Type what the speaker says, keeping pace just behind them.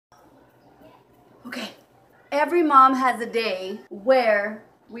Every mom has a day where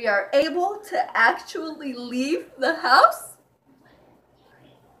we are able to actually leave the house.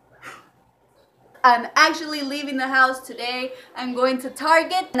 I'm actually leaving the house today. I'm going to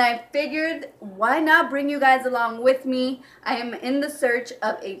Target and I figured why not bring you guys along with me. I am in the search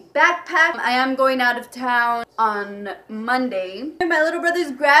of a backpack. I am going out of town on Monday. My little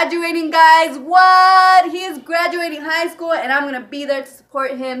brother's graduating, guys. What? He is graduating high school and I'm gonna be there to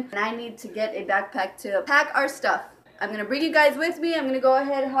support him. And I need to get a backpack to pack our stuff. I'm going to bring you guys with me. I'm going to go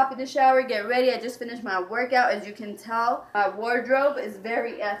ahead and hop in the shower, get ready. I just finished my workout. As you can tell, my wardrobe is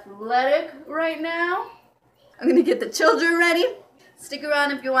very athletic right now. I'm going to get the children ready. Stick around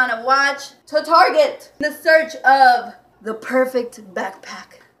if you want to watch. To Target, in the search of the perfect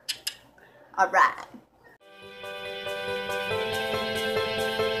backpack. All right.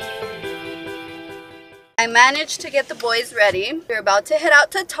 I managed to get the boys ready. We're about to head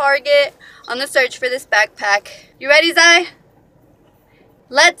out to Target on the search for this backpack. You ready, Zai?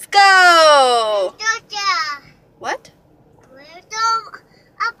 Let's go! What?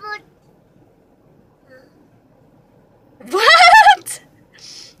 What?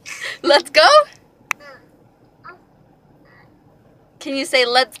 Let's go? Can you say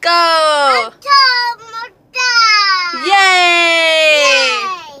let's go? Yay!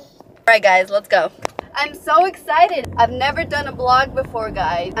 Alright guys, let's go. I'm so excited. I've never done a vlog before,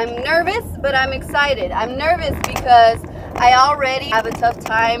 guys. I'm nervous, but I'm excited. I'm nervous because I already have a tough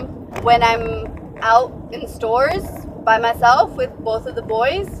time when I'm out in stores by myself with both of the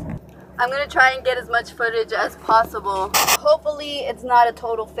boys. I'm gonna try and get as much footage as possible. Hopefully it's not a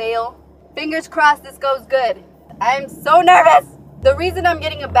total fail. Fingers crossed this goes good. I'm so nervous. The reason I'm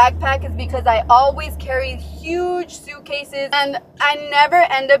getting a backpack is because I always carry huge suitcases and I never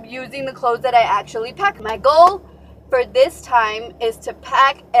end up using the clothes that I actually pack. My goal for this time is to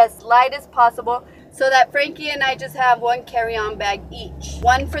pack as light as possible so that Frankie and I just have one carry-on bag each.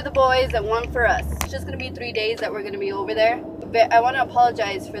 One for the boys and one for us. It's just gonna be 3 days that we're gonna be over there. But I wanna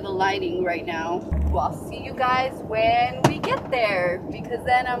apologize for the lighting right now. Well, I'll see you guys when we get there because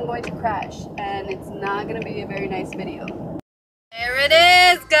then I'm going to crash and it's not gonna be a very nice video. There it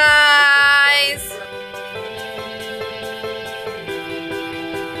is, guys!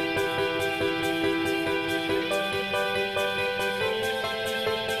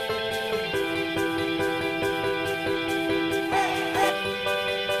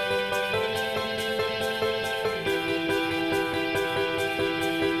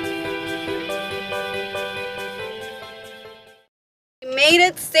 We made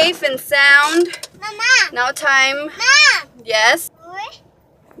it safe and sound. Mama! Now time. Mom! Yes? Where?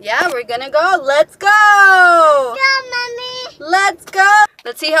 Yeah, we're gonna go. Let's go! Go, Mommy! Let's go!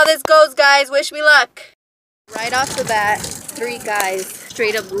 Let's see how this goes, guys. Wish me luck. Right off the bat, 3 guys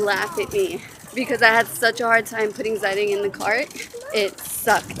straight up laughed at me because I had such a hard time putting Ziding in the cart. It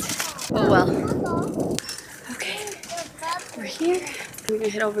sucked. Oh well. Okay, we're here. We're gonna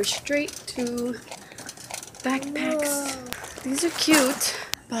head over straight to backpacks. These are cute,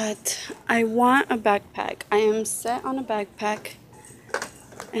 but I want a backpack. I am set on a backpack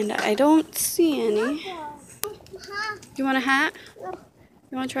and I don't see any. You want a hat?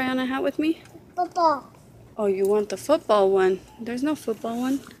 You want to try on a hat with me? Football. Oh, you want the football one? There's no football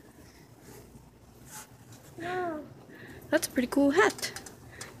one. No. That's a pretty cool hat.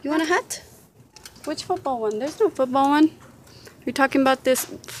 You want a hat? Which football one? There's no football one. You're talking about this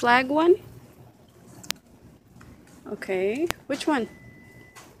flag one? Okay. Which one?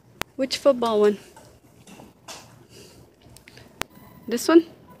 Which football one? This one?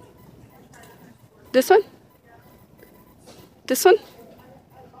 This one? This one?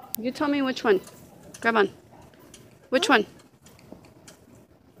 You tell me which one. Grab on. Which one?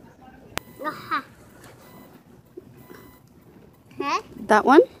 Huh? That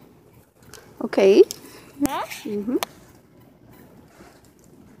one? Okay. Huh? Mm-hmm.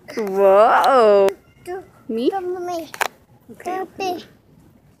 Whoa. Me? Mommy. Okay. Mommy.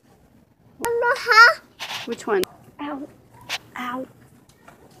 Huh? Which one? Ow. Ow.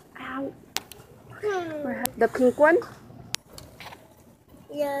 Ow. The pink one?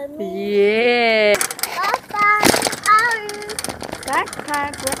 Yummy. Yeah. Papa. Ow.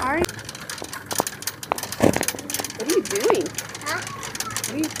 Backpack, where are you? What are you doing? Huh?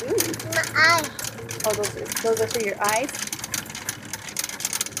 What are you doing? My eye. Oh, those are for your eyes?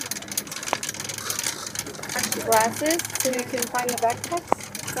 Glasses so you can find the backpacks?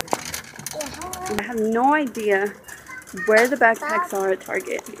 I have no idea where the backpacks are at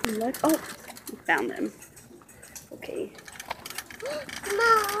Target. Look, oh, I found them. Okay.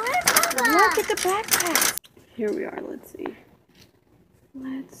 Mom, where's Papa? Look at the backpacks. Here we are. Let's see.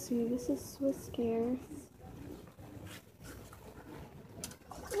 Let's see. This is Swiss Gear.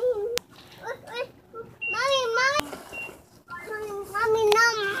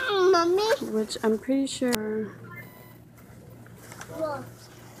 which I'm pretty sure. Look.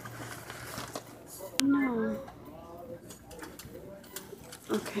 No.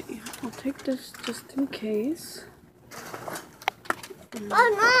 Okay, I'll take this just in case. Oh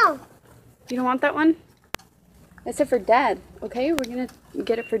no! You don't want that one? That's it for Dad, okay? We're gonna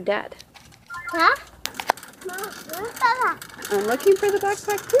get it for Dad. Huh? No, where's Papa? I'm looking for the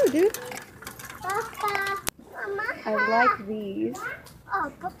backpack too, dude. Papa. Mama. I like these.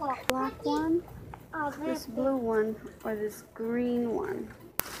 Oh, Papa. Black one, Oh, this blue one, or this green one.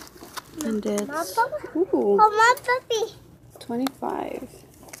 And Mama, it's, Papa. ooh, Oh, my puppy. 25.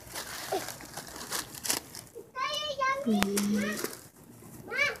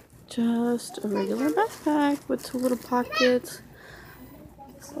 Just a regular backpack with 2 little pockets.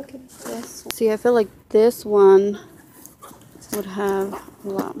 Let's look at this. See, I feel like this one would have a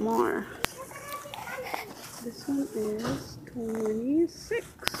lot more. This one is 26.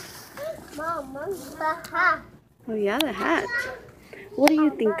 Mama, Papa. Oh yeah, the hat. What do you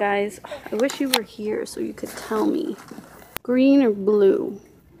think, guys? I wish you were here so you could tell me. Green or blue?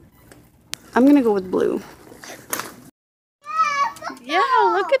 I'm gonna go with blue. Yeah,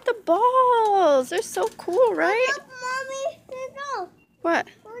 look at the balls. They're so cool, right? Mommy, no. What?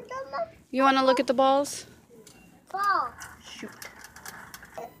 You want to look at the balls? Ball. Shoot.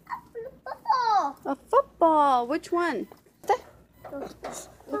 Ball. A football. Which one?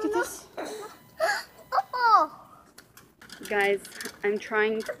 Look at this. Ball. Guys, I'm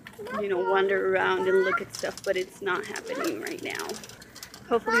trying to, wander around and look at stuff, but it's not happening right now.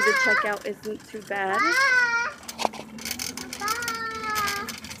 Hopefully the checkout isn't too bad.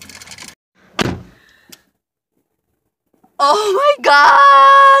 Oh my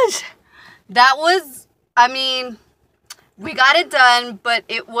gosh! That was, we got it done, but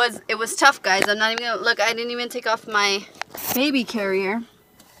it was tough, guys. I'm not even gonna look. I didn't even take off my baby carrier.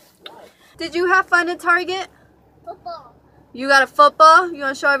 Did you have fun at Target? Football. You got a football? You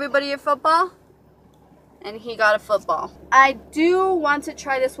want to show everybody your football? And he got a football. I do want to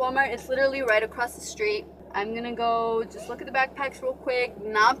try this Walmart. It's literally right across the street. I'm gonna go just look at the backpacks real quick,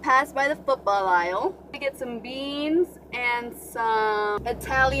 not pass by the football aisle. To get some beans and some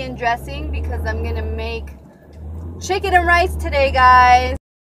Italian dressing because I'm gonna make chicken and rice today, guys.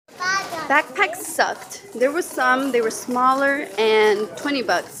 Backpacks sucked. There were some, they were smaller and 20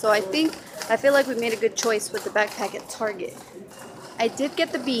 bucks. So I feel like we made a good choice with the backpack at Target. I did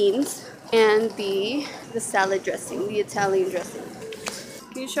get the beans and the salad dressing, the Italian dressing.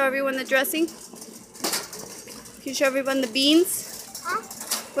 Can you show everyone the dressing? Can you show everyone the beans?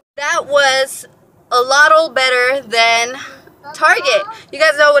 That was a lottle better than Target. You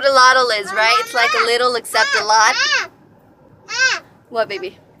guys know what a lottle is, right? It's like a little except a lot. What,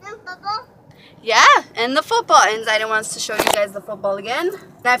 baby? Yeah, and the football. And Zaiden wants to show you guys the football again.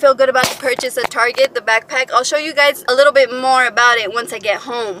 And I feel good about the purchase at Target, the backpack. I'll show you guys a little bit more about it once I get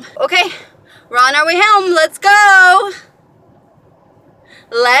home. Okay, we're on our way home. Let's go.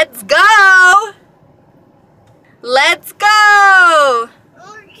 Let's go. Let's go.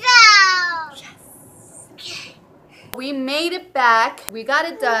 Yes. Okay. We made it back. We got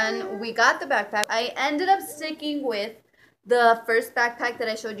it done. We got the backpack. I ended up sticking with the first backpack that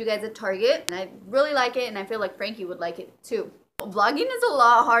I showed you guys at Target, and I really like it, and I feel like Frankie would like it too. Vlogging is a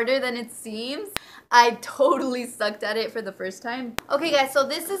lot harder than it seems. I totally sucked at it for the first time. Okay guys, so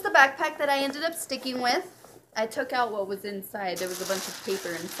this is the backpack that I ended up sticking with. I took out what was inside. There was a bunch of paper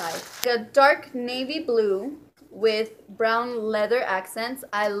inside. A dark navy blue with brown leather accents.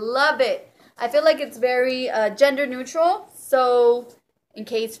 I love it. I feel like it's very gender neutral, so in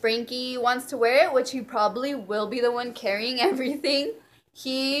case Frankie wants to wear it, which he probably will be the one carrying everything,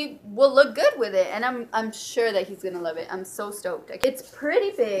 he will look good with it, and I'm sure that he's gonna love it. I'm so stoked. It's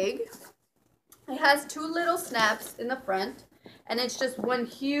pretty big. It has 2 little snaps in the front, and it's just one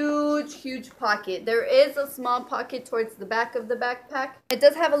huge pocket. There is a small pocket towards the back of the backpack. It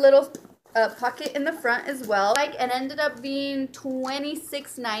does have a little pocket in the front as well. Like, it ended up being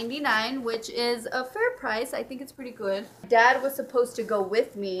 $26.99, which is a fair price. I think it's pretty good. Dad was supposed to go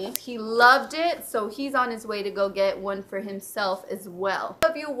with me. He loved it, so he's on his way to go get one for himself as well.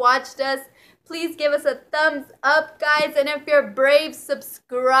 If you watched us, please give us a thumbs up, guys, and if you're brave,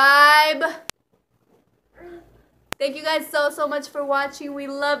 subscribe. Thank you guys so much for watching. We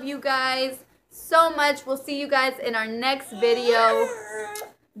love you guys so much. We'll see you guys in our next video.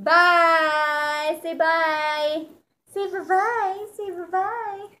 Bye. Say bye. Say bye-bye. Say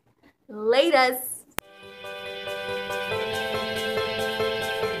bye-bye. Laters.